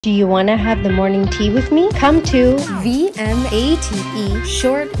Do you want to have the morning tea with me? Come to VMate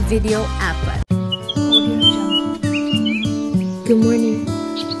short video app पर। Good morning.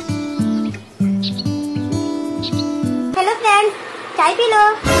 Hello friends, चाय P low.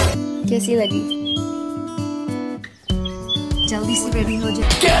 कैसी लगी? जल्दी से ready हो जाओ।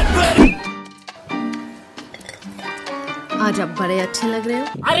 आज आप बड़े अच्छे लग रहे हो।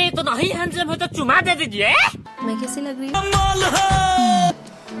 अरे तो नहीं हैंडसम हो तो चुमा दे दीजिए। मैं कैसी लग रही हूँ?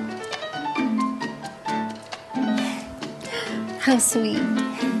 How sweet.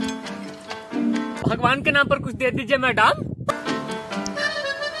 भगवान के नाम पर कुछ दे दीजिए मैडम।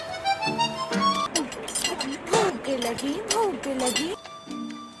 भूख लगी।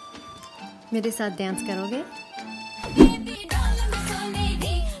 मेरे साथ डांस करोगे?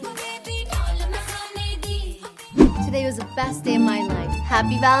 Today was the best day of my life.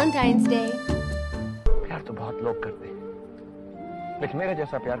 Happy Valentines Day. प्यार तो बहुत लोग करते हैं, लेकिन मेरे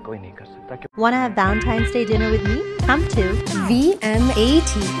जैसा प्यार कोई नहीं कर सकता। Want to have Valentine's Day dinner with me? Come to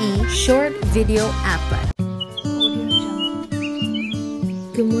VMate short video app पर।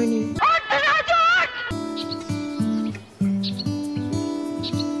 Good morning.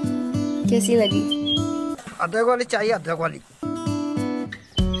 कैसी लगी? अदरक वाली चाहिए, अदरक वाली।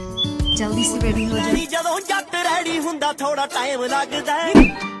 जल्दी से रेडी हो जाओ। ਜਦੋਂ ਜੱਟ ਰੈਡੀ ਹੁੰਦਾ थोड़ा टाइम लगदा है।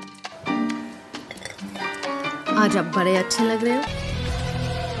 आज आप बड़े अच्छे लग रहे हो।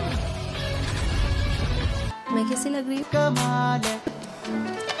 मैं कैसी लग रही हूँ? कमाल है।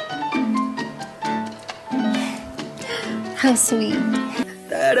 How sweet.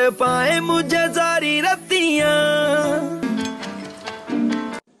 तेरे पाए मुझे सारी रतियां।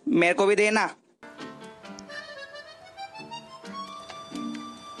 मेरे को भी देना।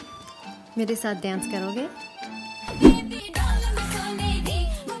 मेरे साथ डांस करोगे?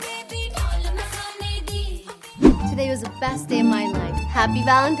 Today was the best day of my life. Happy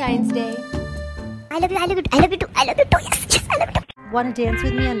Valentine's Day. I love you too. Yes, I love you too. Want to dance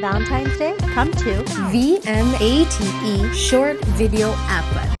with me on Valentine's Day? Come to VMate short video app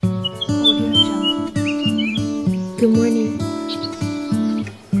पर। Good morning.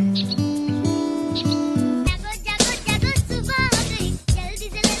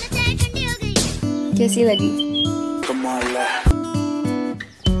 कैसी लगी? कमाल है।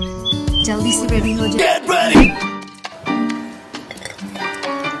 जल्दी से ready हो जाओ।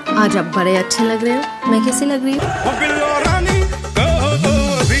 आज आप बड़े अच्छे लग रहे हो। मैं कैसी लग रही हूँ?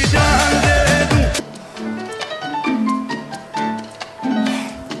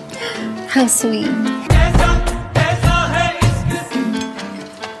 How sweet.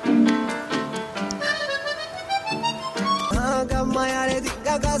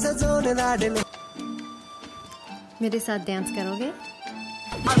 मेरे साथ डांस करोगे?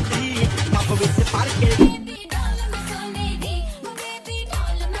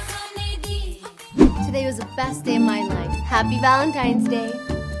 Today was the best day of my life. Happy Valentine's Day.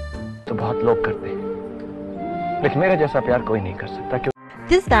 तो बहुत लोग करते हैं, लेकिन मेरे जैसा प्यार कोई नहीं कर सकता।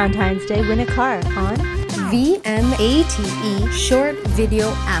 This Valentine's Day, win a car on VMate short video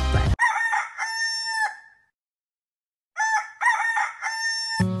app पर।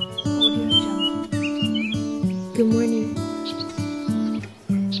 Good morning.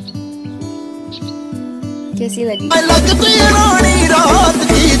 कैसी लगी? लगती रानी रात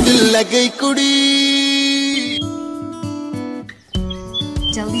की दिल लगी कुड़ी।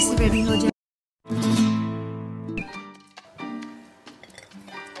 जल्दी से रेडी हो जाओ।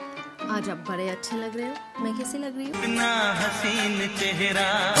 आज आप बड़े अच्छे लग रहे हो। मैं कैसी लग रही हूँ? कितना हसीन चेहरा,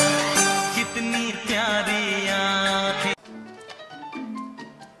 कितनी प्यारी आँखें।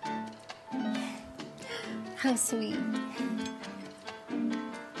 How sweet.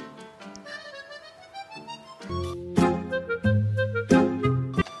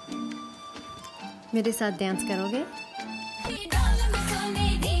 मेरे साथ डांस करोगे?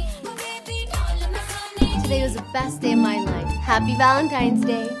 Today was the best day of my life. Happy Valentine's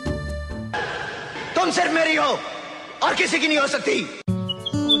Day. तुम सिर्फ मेरी हो और किसी की नहीं हो सकती।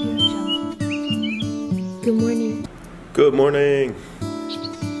 Good morning. Good morning.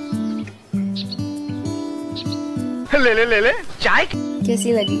 ले चाय।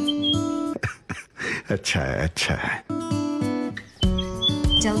 कैसी लगी? अच्छा है।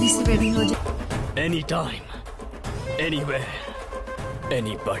 जल्दी से रेडी हो जाओ। Anytime, anywhere,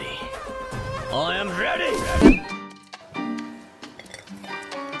 anybody. I am ready.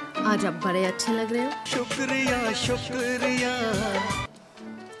 आज आप बड़े अच्छे लग रहे हो। शुक्रिया।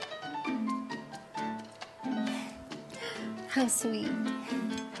 How sweet.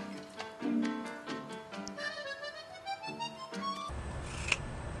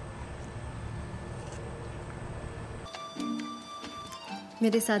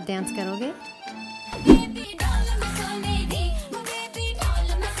 मेरे साथ डांस करोगे?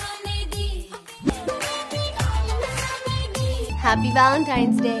 Happy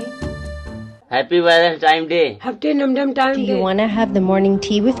Valentine's Day. Happy Valentine's Day. Happy Num Num Time Do Day. you want to have the morning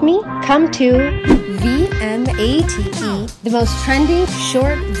tea with me? Come to VMate, the most trending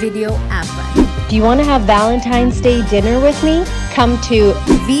short video app. Do you want to have Valentine's Day dinner with me? Come to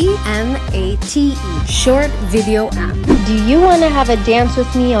VMate, short video app. Do you want to have a dance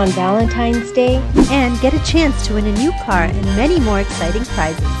with me on Valentine's Day? And get a chance to win a new car and many more exciting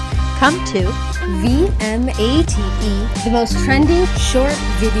prizes. Come to VMate, the most trending short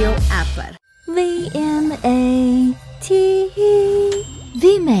video app. VMate.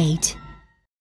 VMate.